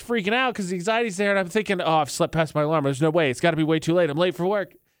freaking out because the anxiety's there, and I'm thinking, oh, I've slept past my alarm. There's no way. It's got to be way too late. I'm late for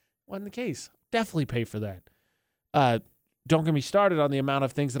work. Wasn't the case. Definitely pay for that. Don't get me started on the amount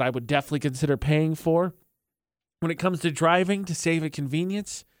of things that I would definitely consider paying for when it comes to driving to save a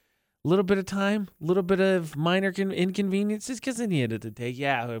convenience. A little bit of time, a little bit of minor inconveniences, because in the end of the day,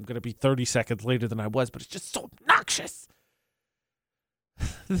 yeah, I'm going to be 30 seconds later than I was, but it's just so obnoxious.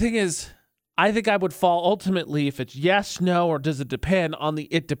 The thing is, I think I would fall ultimately if it's yes, no, or does it depend on the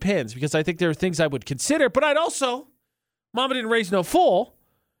it depends, because I think there are things I would consider, but I'd also, mama didn't raise no fool.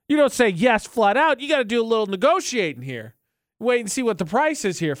 You don't say yes flat out. You got to do a little negotiating here. Wait and see what the price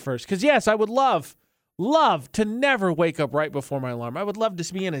is here first, because yes, I would love to never wake up right before my alarm. I would love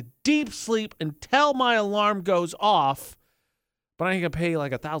to be in a deep sleep until my alarm goes off, but I ain't gonna pay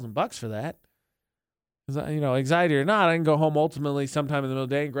like $1,000 for that. Anxiety or not, I can go home ultimately sometime in the middle of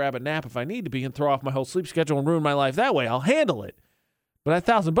the day and grab a nap if I need to be and throw off my whole sleep schedule and ruin my life that way. I'll handle it. But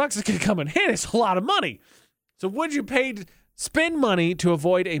 $1,000 is gonna come in handy. It's a lot of money. So would you spend money to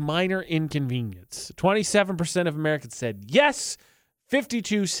avoid a minor inconvenience? 27% of Americans said yes,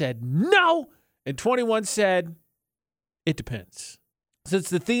 52% said no, and 21% said, it depends.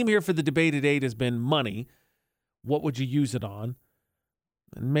 Since the theme here for the debate at 8 has been money, what would you use it on?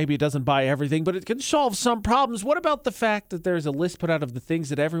 And maybe it doesn't buy everything, but it can solve some problems. What about the fact that there's a list put out of the things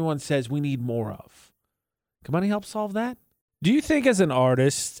that everyone says we need more of? Can money help solve that? Do you think as an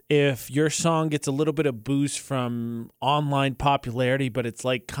artist, if your song gets a little bit of boost from online popularity, but it's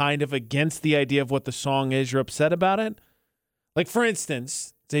like kind of against the idea of what the song is, you're upset about it? Like, for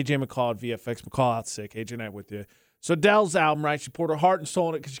instance, it's AJ McCall at VFX. McCall out sick. AJ Knight with you. So Adele's album, right? She poured her heart and soul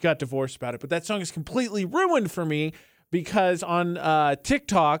in it because she got divorced about it. But that song is completely ruined for me because on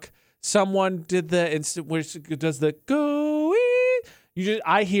TikTok, someone did the instant, which does the go-wee.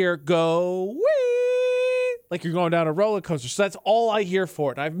 I hear go-wee, like you're going down a roller coaster. So that's all I hear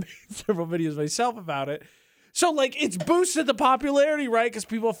for it. I've made several videos myself about it. So, like, it's boosted the popularity, right? Because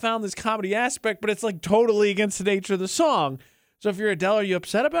people have found this comedy aspect, but it's, like, totally against the nature of the song. So if you're Adele, are you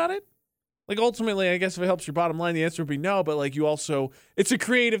upset about it? Like, ultimately, I guess if it helps your bottom line, the answer would be no. But, like, you also, it's a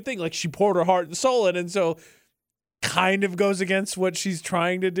creative thing. Like, she poured her heart and soul in, and so kind of goes against what she's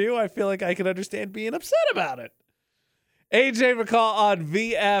trying to do. I feel like I can understand being upset about it. AJ McCall on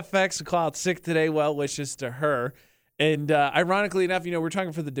VFX. McCall out sick today. Well wishes to her. And ironically enough, we're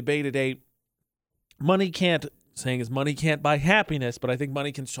talking for the debate at 8. Money can't buy happiness, but I think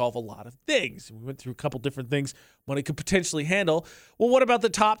money can solve a lot of things. We went through a couple different things money could potentially handle. Well, what about the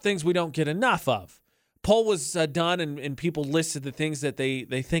top things we don't get enough of? Poll was done, and people listed the things that they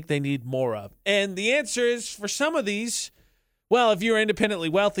think they need more of. And the answer is, for some of these, well, if you're independently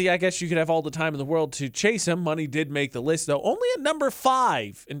wealthy, I guess you could have all the time in the world to chase them. Money did make the list, though. Only at number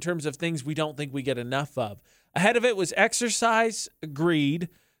 5 in terms of things we don't think we get enough of. Ahead of it was exercise, agreed.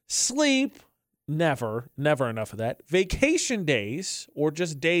 Sleep, never enough of that. Vacation days, or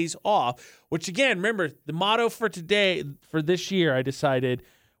just days off, which again, remember, the motto for this year, I decided,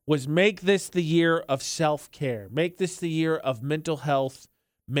 was make this the year of self-care. Make this the year of mental health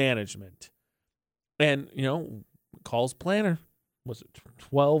management. And, McCall's planner, was it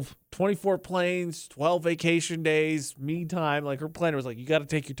 24 planes, 12 vacation days, me time. Like, her planner was like, you got to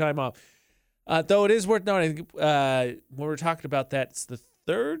take your time off. Though it is worth noting, when we're talking about that, it's the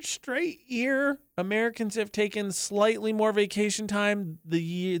 3rd straight year Americans have taken slightly more vacation time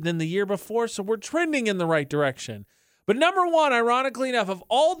than the year before, so we're trending in the right direction. But number 1, ironically enough, of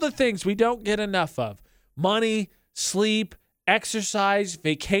all the things we don't get enough of, money, sleep, exercise,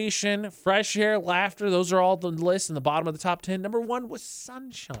 vacation, fresh air, laughter, those are all the lists in the bottom of the top 10. Number 1 was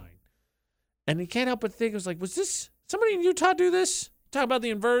sunshine. And you can't help but think, it was like, was this, somebody in Utah do this? Talk about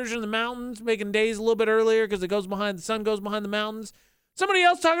the inversion of the mountains, making days a little bit earlier because the sun goes behind the mountains. Somebody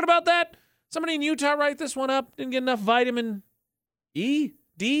else talking about that? Somebody in Utah write this one up? Didn't get enough vitamin E?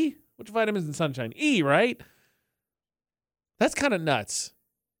 D? Which vitamin's in sunshine? E, right? That's kind of nuts.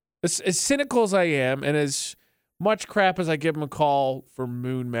 As cynical as I am, and as much crap as I give McCall for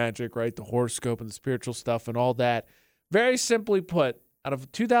moon magic, right? The horoscope and the spiritual stuff and all that. Very simply put, out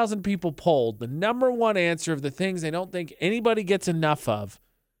of 2,000 people polled, the number one answer of the things they don't think anybody gets enough of,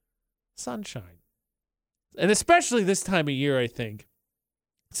 sunshine. And especially this time of year, I think.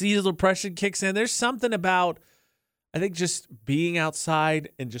 Seasonal depression kicks in. There's something about, I think, just being outside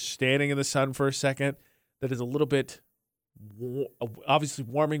and just standing in the sun for a second that is a little bit, obviously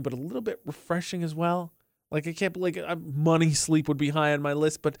warming, but a little bit refreshing as well. Like, I can't believe money, sleep would be high on my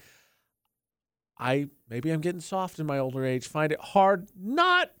list, but maybe I'm getting soft in my older age. Find it hard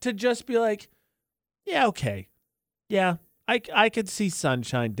not to just be like, yeah, okay. Yeah, I could see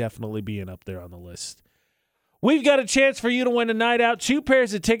sunshine definitely being up there on the list. We've got a chance for you to win a night out. 2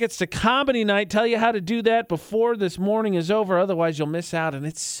 pairs of tickets to Comedy Night. Tell you how to do that before this morning is over. Otherwise, you'll miss out, and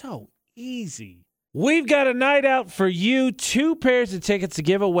it's so easy. We've got a night out for you. 2 pairs of tickets to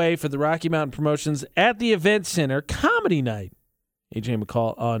give away for the Rocky Mountain Promotions at the Event Center. Comedy Night. AJ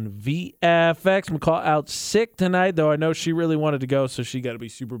McCall on VFX. McCall out sick tonight, though I know she really wanted to go, so she got to be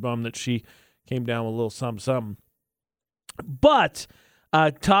super bummed that she came down with a little something. But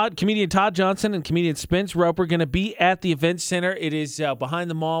comedian Todd Johnson and comedian Spence Roper are going to be at the Event Center. It is behind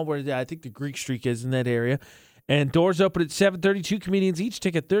the mall where I think the Greek Streak is in that area. And doors open at 7:30. 2 comedians, each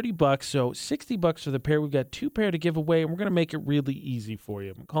ticket $30, so $60 for the pair. We've got 2 pair to give away, and we're going to make it really easy for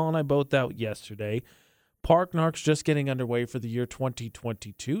you. McCall and I both out yesterday. Park Narcs just getting underway for the year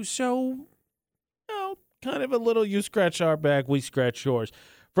 2022, so kind of a little you scratch our back, we scratch yours.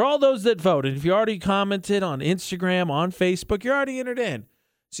 For all those that voted, if you already commented on Instagram, on Facebook, you're already entered in.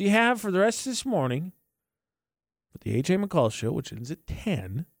 So you have for the rest of this morning, with the AJ McCall Show, which ends at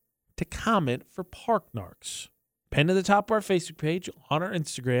 10, to comment for Park Narcs. Pen to the top of our Facebook page, on our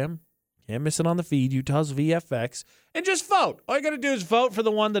Instagram. Can't miss it on the feed, Utah's VFX. And just vote. All you got to do is vote for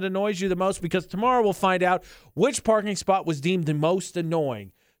the one that annoys you the most, because tomorrow we'll find out which parking spot was deemed the most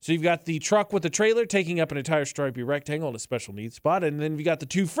annoying. So you've got the truck with the trailer taking up an entire stripy rectangle in a special needs spot. And then you got the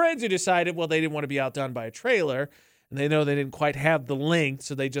 2 friends who decided, well, they didn't want to be outdone by a trailer. And they know they didn't quite have the length,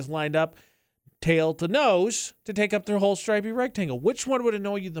 so they just lined up tail to nose to take up their whole stripy rectangle. Which one would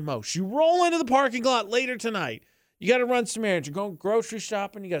annoy you the most? You roll into the parking lot later tonight. You got to run some errands. You're going grocery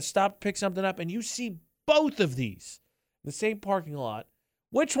shopping. You got to stop to pick something up, and you see both of these in the same parking lot.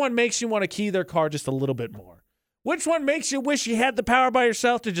 Which one makes you want to key their car just a little bit more? Which one makes you wish you had the power by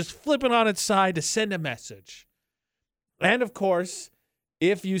yourself to just flip it on its side to send a message? And, of course,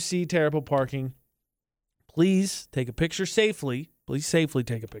 if you see terrible parking, please take a picture safely. Please safely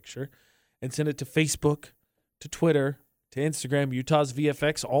take a picture and send it to Facebook, to Twitter, to Instagram, Utah's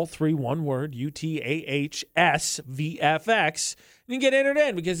VFX, all 3, one word, UTAHS VFX. And you get entered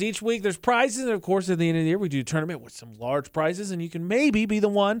in, because each week there's prizes. And, of course, at the end of the year, we do a tournament with some large prizes, and you can maybe be the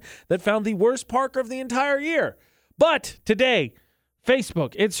one that found the worst parker of the entire year. But today,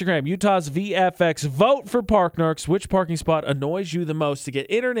 Facebook, Instagram, Utah's VFX, vote for Park Narcs. Which parking spot annoys you the most to get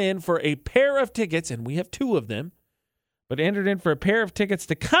entered in for a pair of tickets, and we have 2 of them, but entered in for a pair of tickets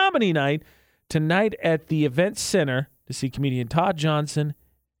to Comedy Night tonight at the Event Center to see comedian Todd Johnson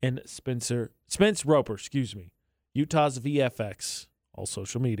and Spence Roper, Utah's VFX, all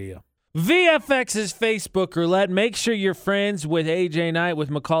social media. VFX's Facebook roulette. Make sure you're friends with AJ Knight, with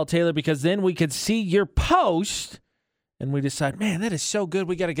McCall Taylor, because then we could see your post and we decide, man, that is so good.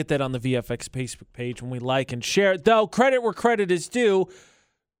 We got to get that on the VFX Facebook page when we like and share it. Though, credit where credit is due,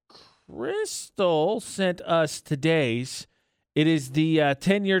 Crystal sent us today's. It is the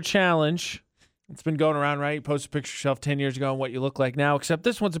 10-year challenge. It's been going around, right? You post a picture of yourself 10 years ago and what you look like now, except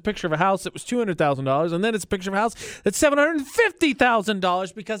this one's a picture of a house that was $200,000, and then it's a picture of a house that's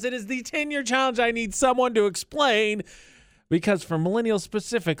 $750,000, because it is the 10-year challenge. I need someone to explain, because for millennials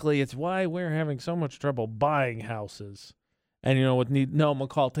specifically, it's why we're having so much trouble buying houses. And, with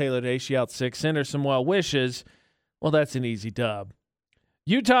McCall Taylor today, she out sick, send her some well wishes. Well, that's an easy dub.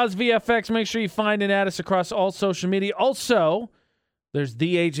 Utah's VFX, make sure you find and add us across all social media. Also, there's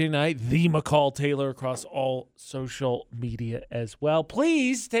the AJ Knight, the McCall Taylor across all social media as well.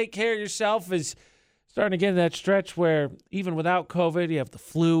 Please take care of yourself. As starting to get in that stretch where even without COVID, you have the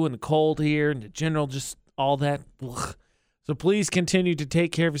flu and the cold here and the general, just all that. Ugh. So please continue to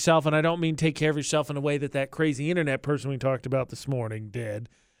take care of yourself. And I don't mean take care of yourself in a way that crazy internet person we talked about this morning did.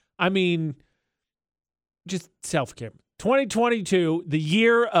 I mean, just self-care. 2022, the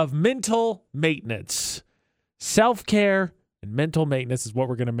year of mental maintenance. Self-care and mental maintenance is what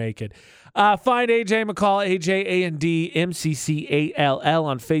we're going to make it. Find AJ McCall, AJANDMCCALL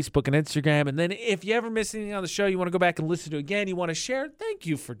on Facebook and Instagram. And then if you ever miss anything on the show, you want to go back and listen to it again, you want to share it, thank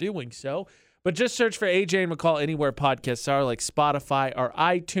you for doing so. But just search for AJ and McCall anywhere podcasts are, like Spotify or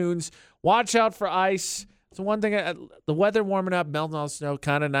iTunes. Watch out for ICE. So one thing, the weather warming up, melting all the snow,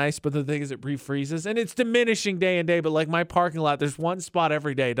 kind of nice. But the thing is, it refreezes, and it's diminishing day and day. But like my parking lot, there's one spot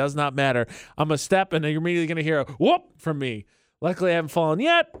every day. It does not matter. I'm a step, and you're immediately going to hear a whoop from me. Luckily, I haven't fallen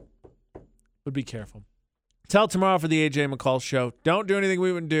yet. But be careful. Till tomorrow for the AJ McCall Show. Don't do anything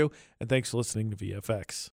we wouldn't do. And thanks for listening to VFX.